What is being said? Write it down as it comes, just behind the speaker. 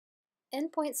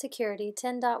Endpoint Security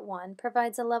 10.1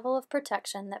 provides a level of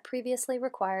protection that previously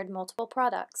required multiple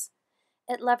products.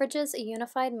 It leverages a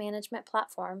unified management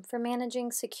platform for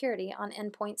managing security on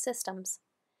endpoint systems.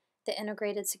 The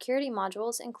integrated security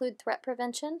modules include threat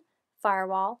prevention,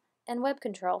 firewall, and web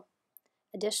control.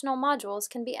 Additional modules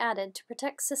can be added to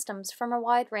protect systems from a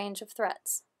wide range of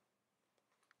threats.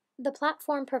 The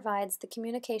platform provides the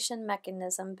communication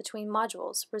mechanism between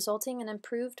modules, resulting in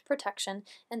improved protection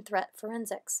and threat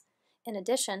forensics. In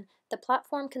addition, the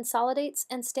platform consolidates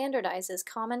and standardizes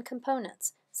common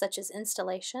components such as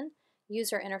installation,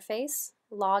 user interface,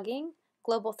 logging,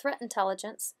 global threat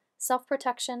intelligence,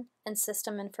 self-protection, and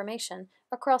system information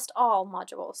across all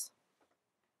modules.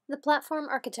 The platform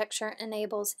architecture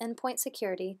enables endpoint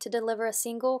security to deliver a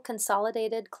single,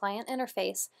 consolidated client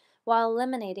interface while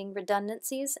eliminating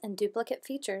redundancies and duplicate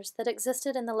features that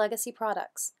existed in the legacy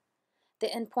products. The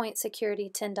Endpoint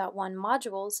Security 10.1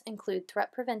 modules include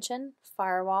threat prevention,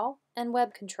 firewall, and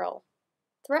web control.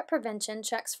 Threat prevention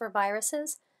checks for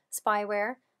viruses,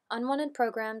 spyware, unwanted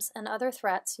programs, and other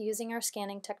threats using our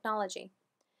scanning technology.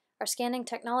 Our scanning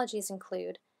technologies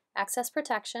include access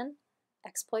protection,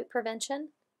 exploit prevention,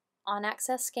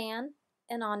 on-access scan,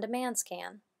 and on-demand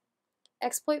scan.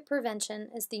 Exploit prevention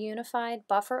is the unified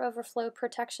buffer overflow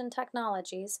protection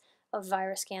technologies of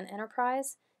VirusScan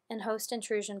Enterprise and host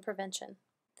intrusion prevention.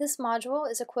 This module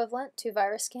is equivalent to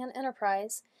VirusScan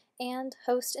Enterprise and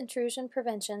host intrusion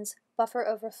prevention's buffer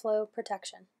overflow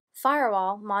protection.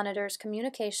 Firewall monitors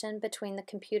communication between the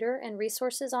computer and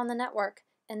resources on the network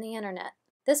and the Internet.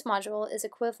 This module is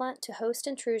equivalent to host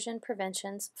intrusion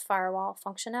prevention's firewall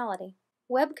functionality.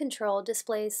 Web control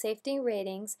displays safety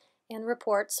ratings and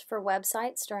reports for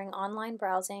websites during online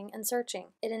browsing and searching.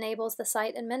 It enables the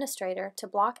site administrator to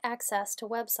block access to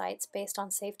websites based on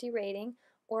safety rating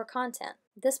or content.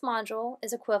 This module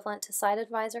is equivalent to Site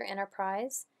Advisor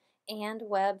Enterprise and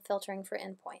Web Filtering for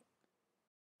Endpoint.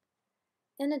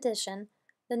 In addition,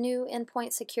 the new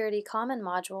Endpoint Security Common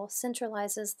module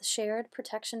centralizes the shared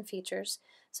protection features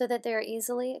so that they are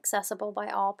easily accessible by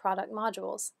all product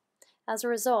modules. As a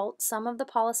result, some of the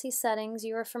policy settings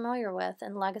you are familiar with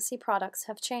in legacy products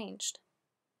have changed.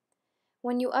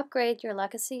 When you upgrade your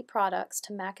legacy products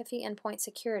to McAfee Endpoint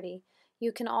Security,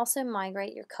 you can also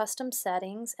migrate your custom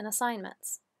settings and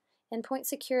assignments. Endpoint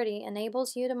Security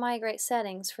enables you to migrate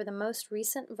settings for the most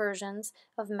recent versions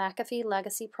of McAfee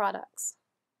legacy products.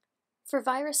 For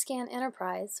VirusScan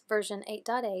Enterprise version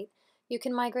 8.8, you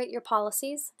can migrate your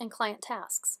policies and client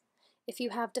tasks. If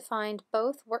you have defined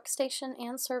both workstation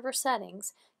and server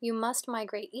settings, you must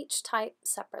migrate each type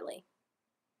separately.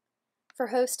 For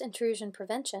host intrusion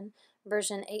prevention,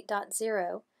 version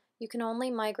 8.0, you can only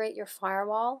migrate your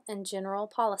firewall and general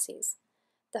policies.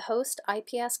 The host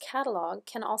IPS catalog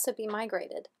can also be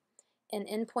migrated. In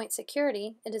Endpoint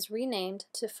Security, it is renamed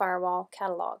to Firewall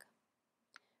Catalog.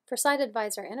 For Site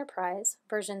Advisor Enterprise,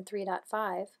 version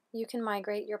 3.5, you can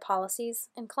migrate your policies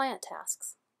and client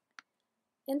tasks.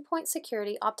 Endpoint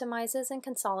Security optimizes and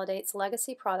consolidates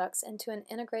legacy products into an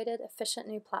integrated, efficient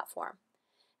new platform.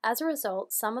 As a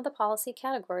result, some of the policy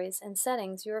categories and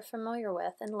settings you are familiar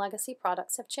with in legacy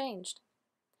products have changed.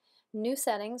 New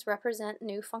settings represent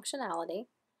new functionality.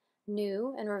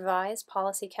 New and revised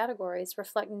policy categories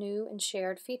reflect new and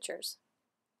shared features.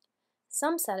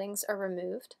 Some settings are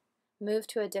removed, moved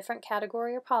to a different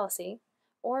category or policy,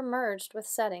 or merged with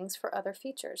settings for other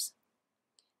features.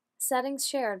 Settings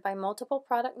shared by multiple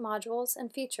product modules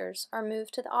and features are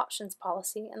moved to the options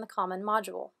policy in the common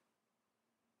module.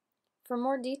 For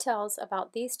more details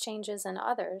about these changes and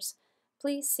others,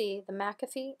 please see the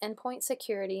McAfee Endpoint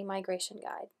Security Migration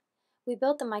Guide. We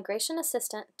built the Migration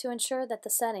Assistant to ensure that the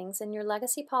settings in your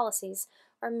legacy policies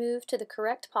are moved to the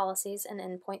correct policies in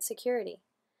Endpoint Security.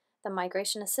 The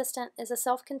Migration Assistant is a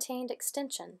self-contained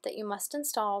extension that you must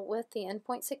install with the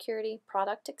Endpoint Security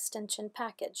Product Extension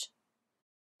Package.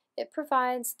 It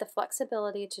provides the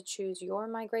flexibility to choose your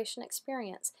migration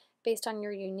experience based on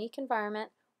your unique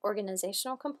environment,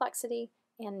 organizational complexity,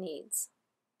 and needs.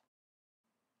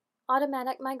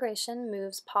 Automatic migration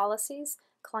moves policies,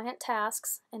 client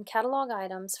tasks, and catalog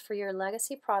items for your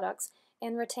legacy products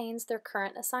and retains their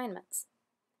current assignments.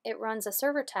 It runs a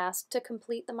server task to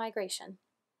complete the migration.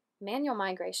 Manual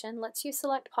migration lets you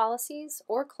select policies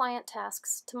or client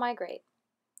tasks to migrate.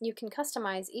 You can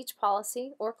customize each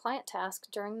policy or client task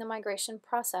during the migration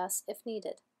process if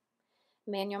needed.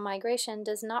 Manual migration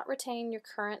does not retain your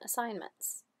current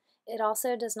assignments. It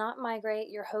also does not migrate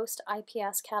your host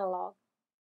IPS catalog.